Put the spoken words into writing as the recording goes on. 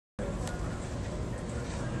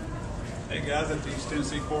Hey guys at the East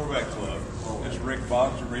Tennessee Corvette Club. It's Rick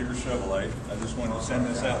Boggs at Reader Chevrolet. I just wanted to send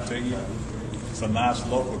this out to you. It's a nice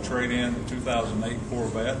local trade-in 2008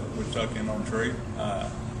 Corvette with tuck-in on trade.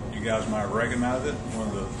 You guys might recognize it. One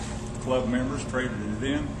of the club members traded it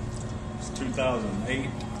in. It's 2008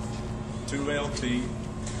 2LT,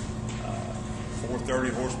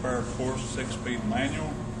 430 horsepower, of course, 6-speed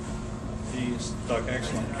manual. He's took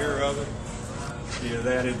excellent care of it. He has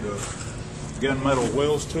added the gunmetal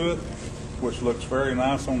wheels to it, which looks very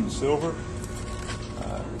nice on the silver.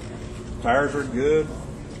 Tires are good.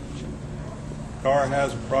 Car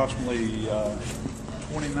has approximately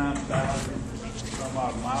 29,000 some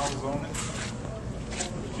odd miles on it. As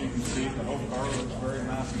you can see, the whole car looks very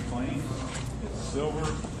nice and clean. It's silver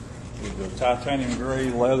with the titanium gray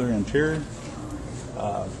leather interior.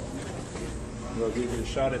 We'll give you a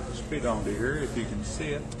shot at the speedometer here if you can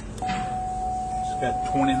see it. It's got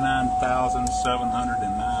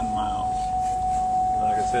 29,709 miles.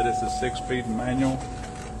 Like I said, it's a 6-speed manual.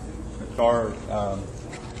 The car,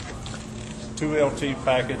 2LT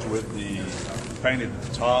package with the painted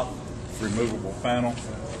top, removable panel.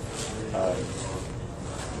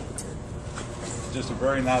 Just a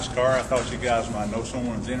very nice car. I thought you guys might know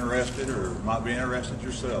someone's interested or might be interested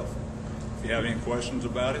yourself. If you have any questions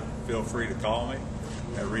about it, feel free to call me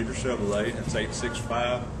at Reader Chevrolet. It's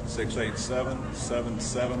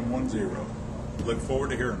 865-687-7710. Look forward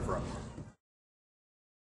to hearing from you.